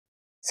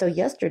So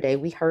yesterday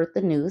we heard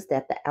the news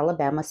that the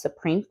Alabama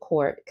Supreme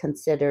Court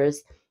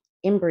considers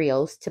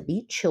embryos to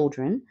be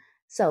children.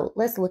 So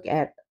let's look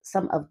at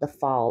some of the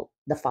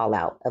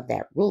fallout of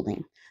that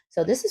ruling.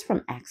 So this is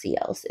from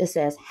Axios. It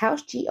says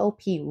House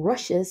GOP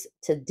rushes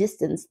to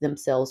distance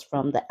themselves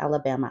from the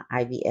Alabama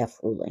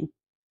IVF ruling.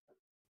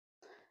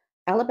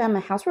 Alabama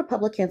House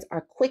Republicans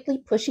are quickly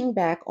pushing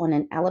back on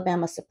an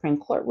Alabama Supreme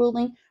Court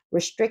ruling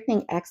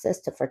restricting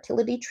access to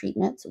fertility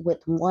treatments,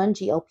 with one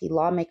GOP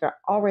lawmaker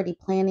already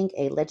planning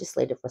a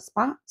legislative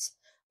response.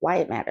 Why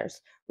it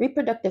matters.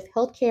 Reproductive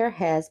health care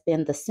has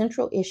been the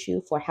central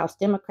issue for House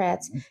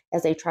Democrats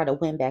as they try to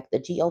win back the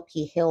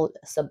GOP held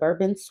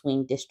suburban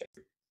swing district.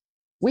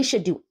 We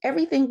should do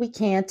everything we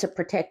can to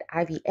protect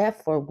IVF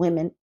for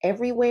women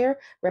everywhere,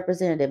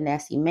 Representative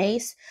Nancy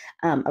Mace,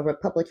 a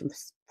Republican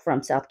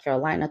from South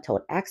Carolina,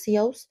 told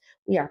Axios.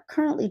 We are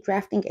currently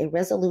drafting a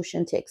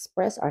resolution to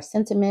express our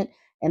sentiment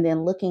and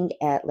then looking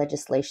at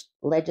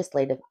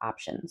legislative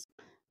options.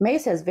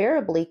 Mace has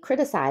variably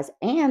criticized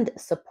and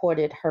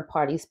supported her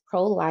party's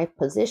pro-life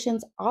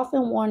positions,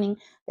 often warning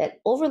that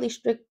overly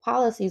strict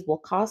policies will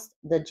cost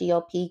the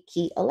GOP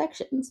key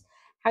elections.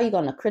 How are you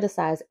going to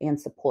criticize and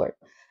support?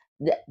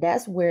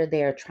 That's where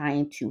they're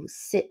trying to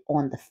sit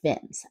on the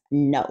fence.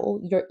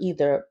 No, you're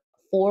either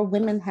for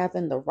women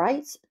having the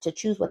rights to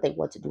choose what they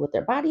want to do with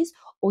their bodies,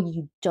 or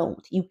you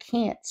don't. You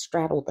can't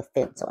straddle the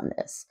fence on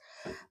this.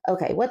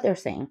 Okay, what they're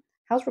saying.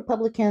 House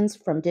Republicans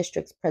from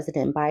districts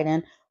President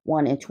Biden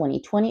won in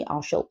 2020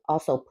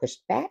 also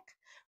pushed back.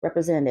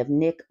 Representative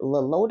Nick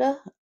LaLota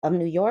of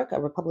New York,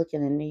 a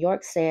Republican in New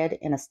York, said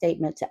in a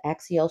statement to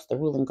Axios the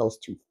ruling goes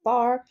too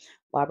far,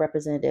 while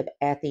Representative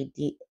Anthony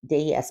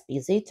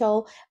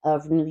D'Esposito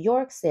of New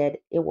York said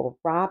it will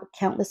rob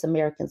countless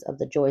Americans of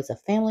the joys of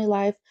family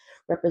life.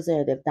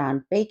 Representative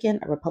Don Bacon,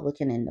 a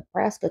Republican in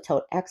Nebraska,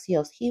 told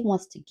Axios he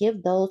wants to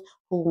give those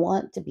who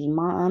want to be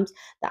moms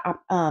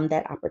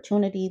that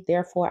opportunity.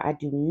 Therefore, I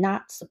do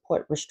not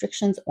support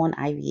restrictions on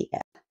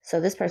IVF. So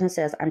this person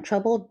says, I'm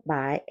troubled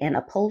by and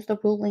oppose the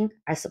ruling.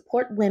 I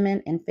support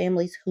women and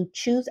families who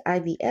choose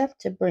IVF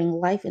to bring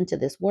life into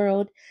this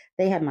world.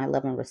 They have my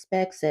love and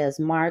respect, says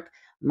Mark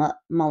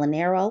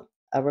Molinaro,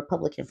 a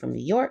Republican from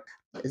New York.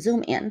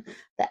 Zoom in.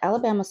 The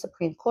Alabama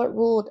Supreme Court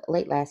ruled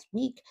late last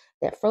week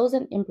that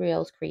frozen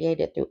embryos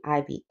created through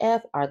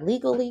IVF are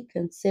legally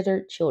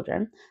considered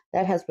children.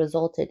 That has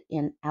resulted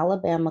in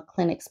Alabama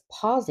clinics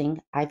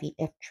pausing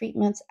IVF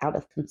treatments out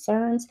of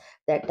concerns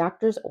that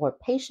doctors or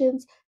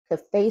patients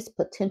could face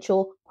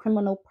potential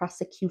criminal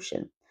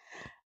prosecution.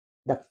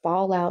 The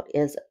fallout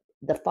is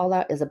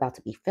about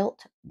to be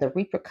felt. The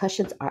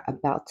repercussions are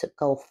about to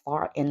go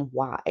far and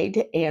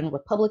wide. And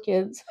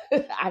Republicans,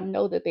 I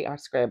know that they are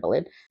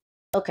scrambling.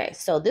 Okay,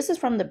 so this is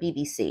from the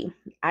BBC.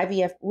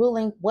 IVF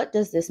ruling, what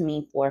does this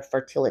mean for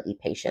fertility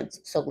patients?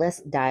 So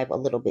let's dive a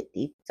little bit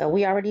deep. So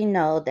we already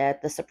know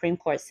that the Supreme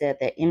Court said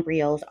that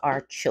embryos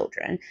are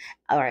children.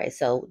 All right,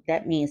 so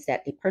that means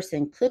that a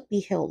person could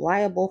be held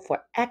liable for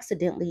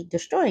accidentally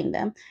destroying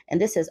them. And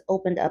this has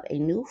opened up a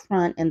new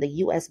front in the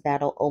U.S.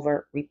 battle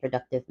over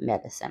reproductive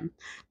medicine.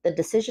 The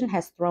decision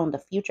has thrown the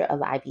future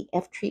of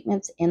IVF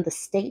treatments in the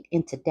state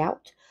into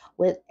doubt,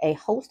 with a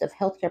host of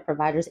healthcare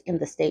providers in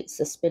the state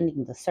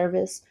suspending the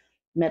service.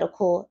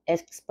 Medical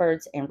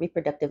experts and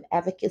reproductive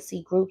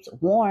advocacy groups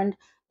warned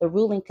the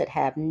ruling could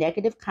have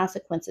negative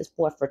consequences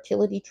for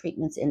fertility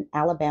treatments in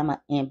Alabama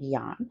and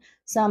beyond.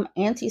 Some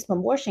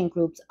anti-abortion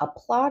groups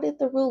applauded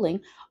the ruling,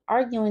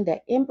 arguing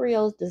that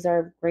embryos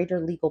deserve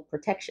greater legal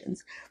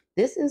protections.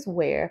 This is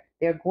where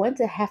they're going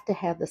to have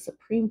the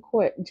Supreme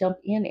Court jump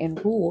in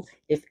and rule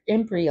if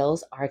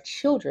embryos are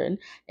children,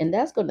 and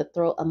that's going to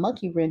throw a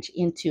monkey wrench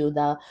into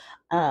the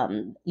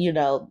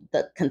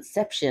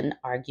conception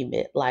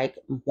argument. Like,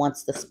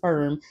 once the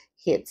sperm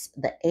hits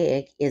the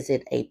egg, is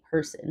it a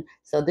person?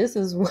 So this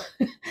is what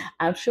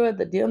I'm sure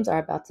the Dems are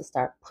about to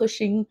start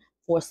pushing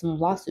for some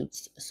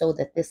lawsuits so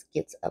that this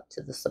gets up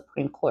to the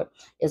Supreme Court.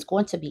 It's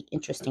going to be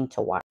interesting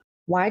to watch.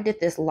 Why did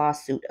this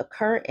lawsuit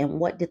occur, and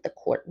what did the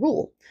court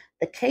rule?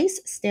 The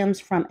case stems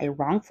from a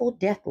wrongful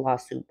death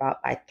lawsuit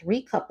brought by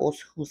three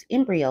couples whose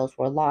embryos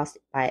were lost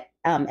at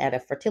a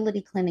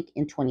fertility clinic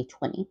in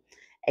 2020.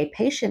 A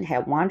patient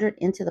had wandered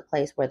into the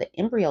place where the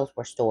embryos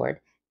were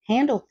stored,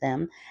 handled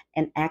them,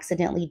 and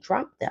accidentally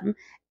dropped them.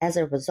 As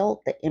a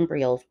result, the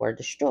embryos were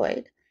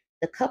destroyed.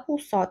 The couple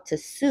sought to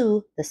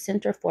sue the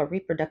Center for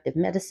Reproductive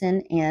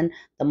Medicine and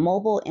the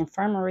Mobile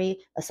Infirmary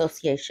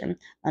Association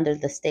under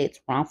the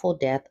state's Wrongful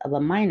Death of a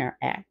Minor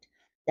Act.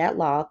 That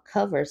law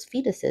covers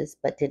fetuses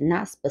but did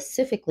not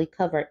specifically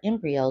cover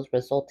embryos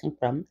resulting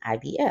from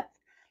IVF.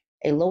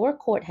 A lower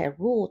court had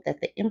ruled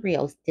that the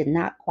embryos did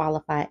not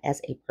qualify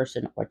as a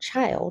person or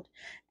child,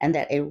 and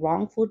that a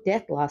wrongful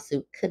death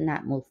lawsuit could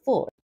not move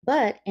forward.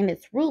 But in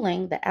its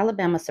ruling, the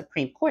Alabama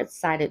Supreme Court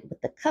sided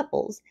with the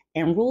couples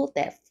and ruled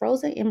that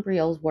frozen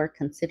embryos were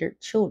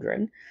considered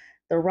children.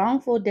 The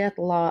wrongful death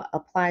law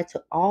applied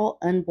to all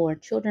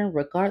unborn children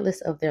regardless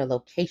of their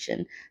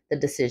location, the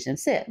decision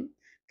said.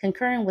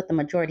 Concurring with the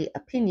majority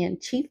opinion,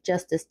 Chief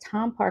Justice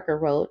Tom Parker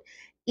wrote,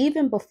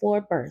 Even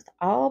before birth,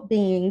 all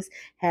beings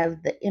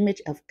have the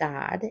image of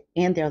God,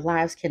 and their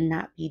lives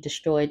cannot be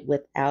destroyed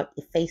without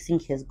effacing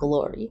his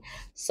glory.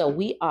 So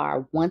we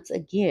are once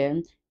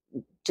again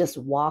just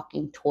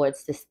walking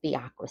towards this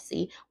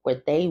theocracy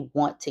where they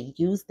want to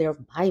use their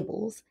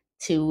Bibles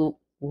to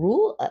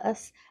rule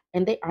us,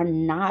 and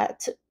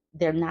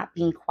they're not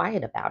being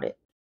quiet about it.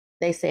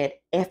 They said,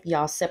 F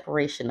y'all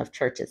separation of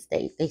church and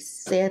state. They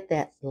said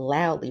that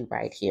loudly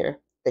right here.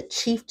 The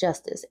Chief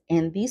Justice.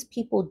 And these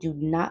people do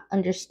not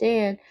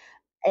understand.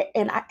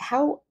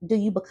 How do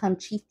you become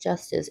Chief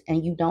Justice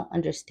and you don't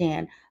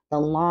understand the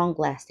long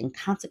lasting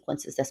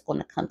consequences that's going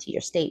to come to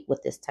your state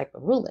with this type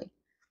of ruling?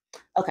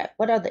 Okay,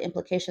 what are the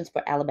implications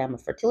for Alabama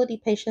fertility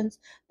patients?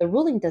 The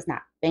ruling does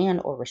not ban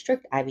or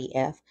restrict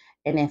IVF,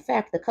 and in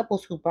fact, the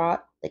couples who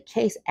brought the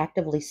case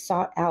actively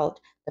sought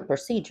out the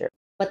procedure.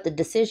 But the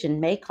decision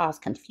may cause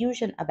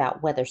confusion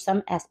about whether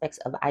some aspects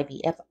of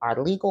IVF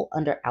are legal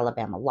under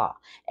Alabama law,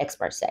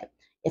 experts say.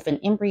 If an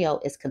embryo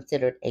is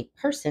considered a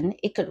person,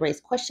 it could raise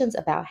questions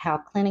about how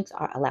clinics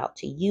are allowed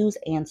to use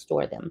and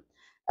store them.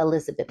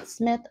 Elizabeth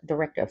Smith,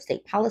 Director of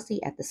State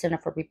Policy at the Center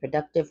for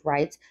Reproductive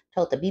Rights,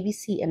 told the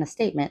BBC in a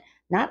statement,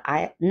 not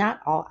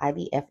all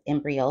IVF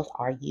embryos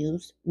are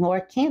used,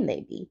 nor can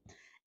they be.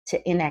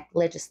 To enact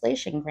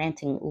legislation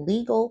granting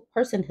legal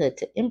personhood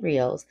to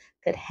embryos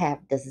could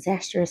have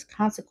disastrous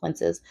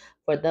consequences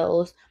for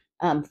those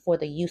for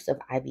the use of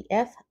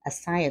IVF, a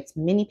science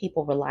many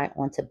people rely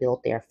on to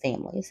build their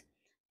families.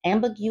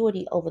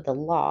 Ambiguity over the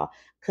law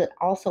could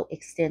also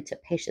extend to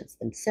patients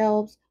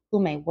themselves who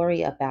may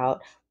worry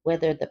about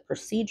whether the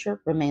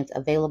procedure remains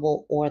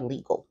available or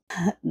legal.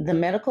 The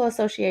Medical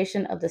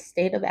Association of the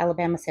State of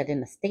Alabama said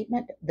in a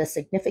statement, the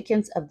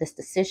significance of this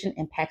decision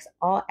impacts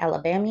all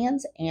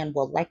Alabamians and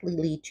will likely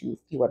lead to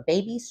fewer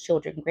babies,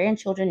 children,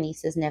 grandchildren,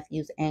 nieces,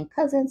 nephews, and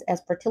cousins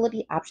as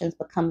fertility options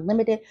become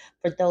limited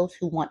for those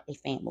who want a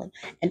family.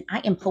 And I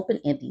am hoping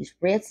in these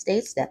red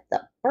states that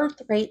the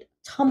birth rate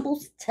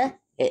tumbles to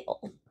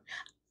hell.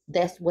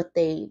 That's what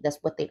they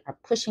are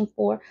pushing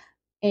for.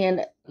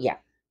 And yeah,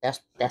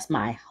 that's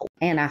my hope.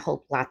 And I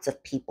hope lots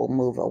of people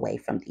move away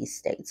from these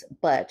states.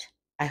 But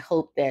I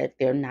hope that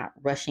they're not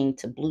rushing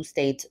to blue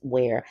states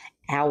where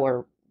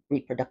our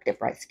reproductive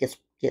rights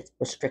get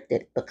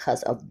restricted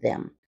because of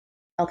them.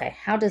 Okay,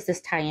 how does this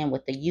tie in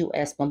with the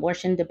U.S.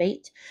 abortion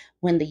debate?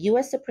 When the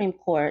U.S. Supreme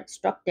Court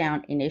struck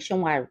down a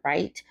nationwide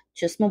right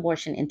to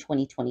abortion in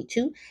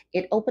 2022,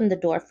 it opened the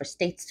door for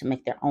states to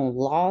make their own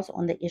laws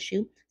on the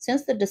issue.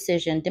 Since the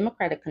decision,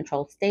 Democratic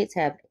controlled states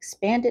have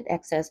expanded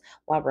access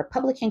while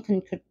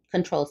Republican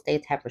controlled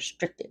states have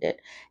restricted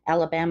it.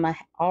 Alabama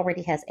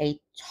already has a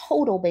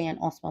total ban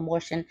on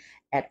abortion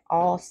at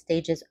all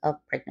stages of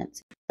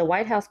pregnancy. The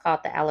White House called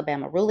the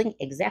Alabama ruling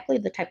exactly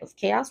the type of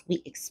chaos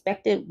we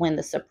expected when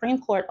the Supreme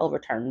Court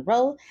overturned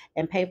Roe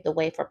and paved the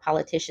way for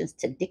politicians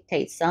to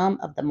dictate some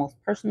of the most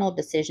personal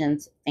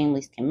decisions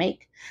families can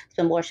make.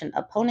 Abortion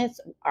opponents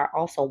are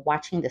also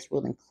watching this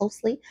ruling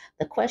closely.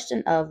 The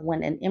question of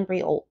when an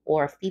embryo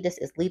or a fetus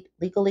is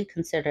legally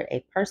considered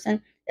a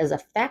person is a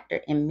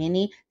factor in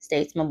many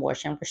states'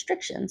 abortion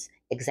restrictions,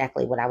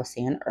 exactly what I was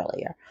saying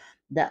earlier.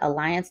 The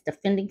Alliance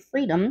Defending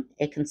Freedom,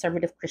 a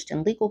conservative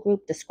Christian legal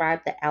group,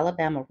 described the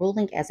Alabama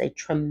ruling as a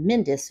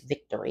tremendous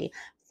victory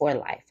for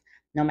life.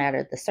 No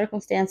matter the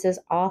circumstances,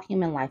 all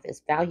human life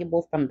is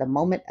valuable from the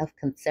moment of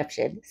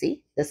conception.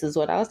 See, this is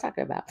what I was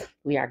talking about.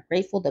 We are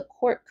grateful the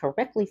court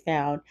correctly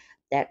found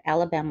that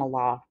Alabama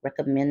law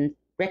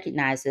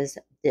recognizes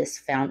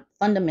this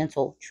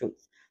fundamental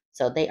truth.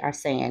 So they are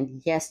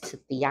saying yes to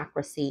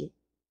theocracy,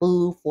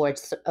 boo for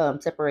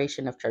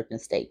separation of church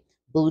and state,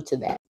 boo to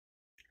that.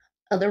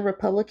 Other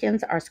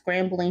Republicans are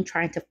scrambling,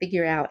 trying to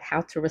figure out how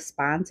to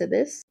respond to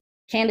this.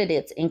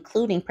 Candidates,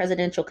 including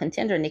presidential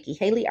contender Nikki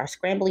Haley, are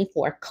scrambling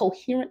for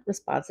coherent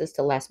responses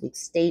to last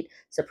week's state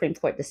Supreme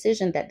Court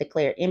decision that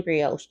declared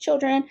embryos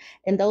children,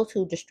 and those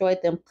who destroyed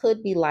them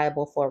could be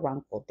liable for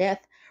wrongful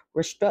death.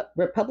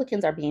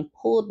 Republicans are being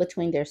pulled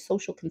between their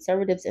social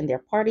conservatives in their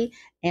party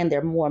and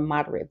their more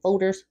moderate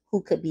voters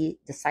who could be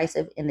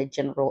decisive in the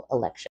general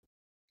election.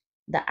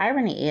 The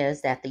irony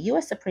is that the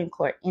U.S. Supreme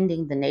Court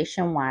ending the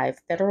nationwide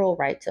federal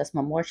right to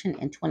abortion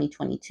in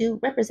 2022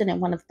 represented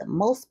one of the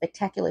most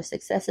spectacular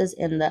successes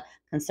in the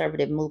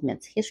conservative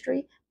movement's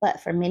history. But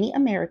for many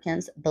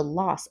Americans, the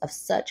loss of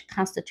such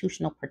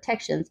constitutional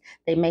protections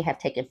they may have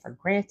taken for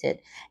granted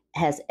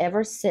has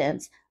ever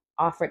since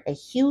offered a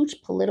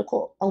huge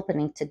political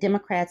opening to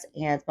Democrats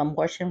and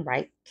abortion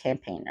right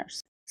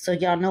campaigners. So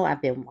y'all know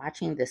I've been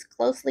watching this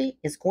closely.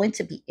 It's going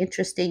to be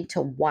interesting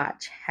to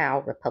watch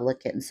how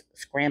Republicans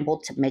scramble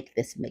to make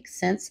this make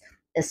sense,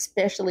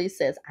 especially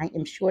since I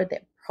am sure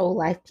that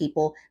pro-life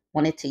people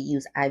wanted to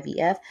use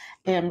IVF.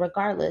 And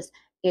regardless,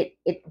 it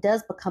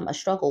does become a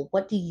struggle.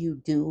 What do you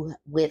do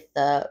with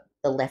the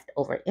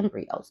leftover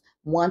embryos?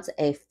 Once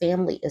a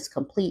family is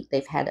complete,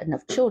 they've had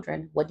enough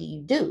children, what do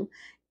you do?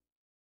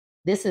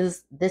 This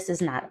is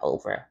not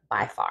over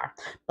by far,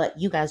 but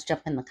you guys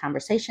jump in the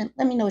conversation.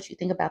 Let me know what you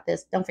think about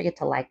this. Don't forget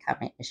to like,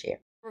 comment, and share.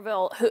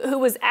 Who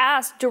was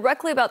asked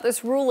directly about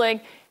this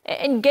ruling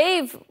and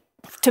gave,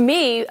 to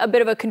me, a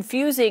bit of a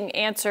confusing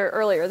answer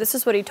earlier. This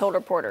is what he told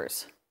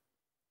reporters.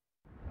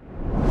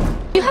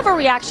 Do you have a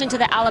reaction to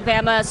the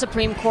Alabama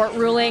Supreme Court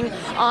ruling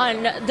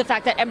on the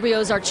fact that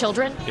embryos are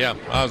children? Yeah,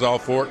 I was all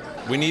for it.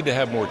 We need to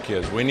have more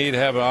kids. We need to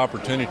have an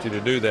opportunity to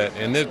do that.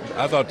 And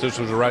I thought this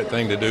was the right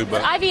thing to do.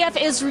 But IVF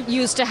is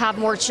used to have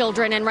more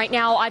children, and right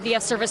now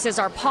IVF services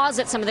are paused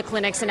at some of the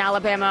clinics in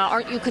Alabama.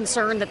 Aren't you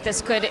concerned that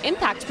this could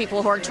impact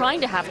people who are trying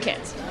to have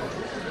kids?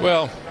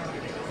 Well,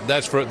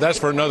 that's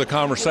for another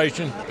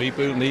conversation.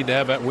 People need to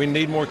have. We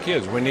need more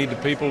kids. We need the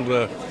people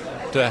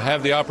to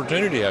have the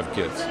opportunity to have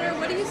kids. Senator,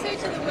 what do you say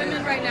to the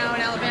women right now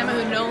in Alabama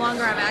who no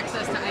longer have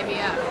access to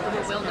IVF, or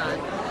who will not,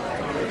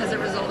 as a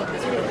result of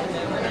this ruling?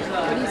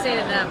 What do you say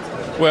to them?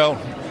 Well,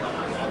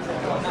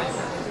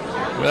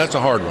 that's a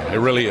hard one. It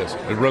really is.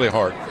 It's really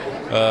hard.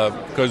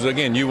 Because,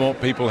 again, you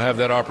want people to have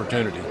that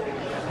opportunity.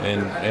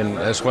 And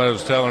that's what I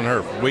was telling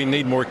her. We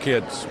need more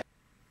kids.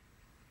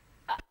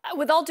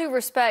 With all due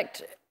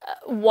respect,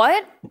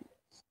 what?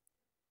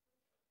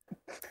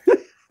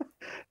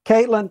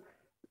 Caitlin,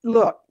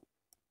 look,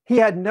 he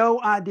had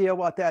no idea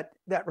what that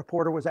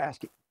reporter was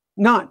asking.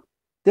 None.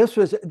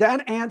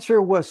 That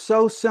answer was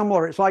so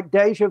similar. It's like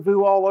deja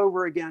vu all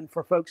over again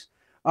for folks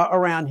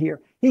around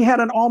here. He had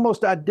an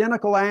almost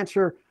identical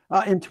answer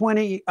in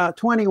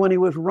 2020 when he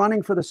was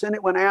running for the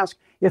Senate when asked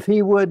if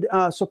he would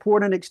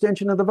support an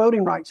extension of the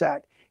Voting Rights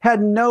Act.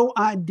 Had no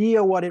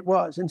idea what it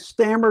was and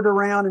stammered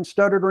around and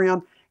stuttered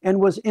around and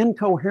was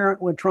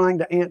incoherent when trying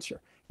to answer.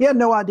 He had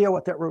no idea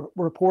what that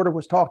reporter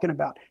was talking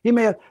about. He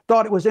may have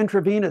thought it was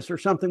intravenous or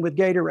something with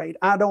Gatorade.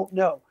 I don't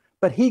know.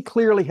 But he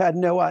clearly had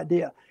no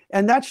idea.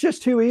 And that's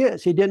just who he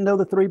is. He didn't know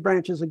the three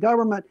branches of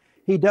government.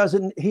 He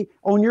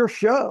on your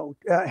show,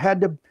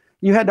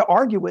 you had to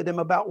argue with him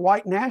about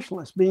white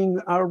nationalists being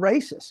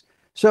racist.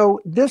 So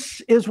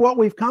this is what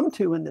we've come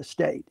to in this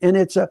state. And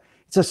it's a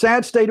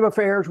sad state of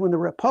affairs when the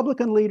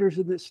Republican leaders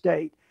of this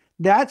state,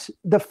 that's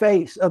the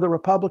face of the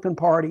Republican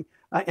Party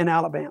in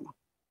Alabama.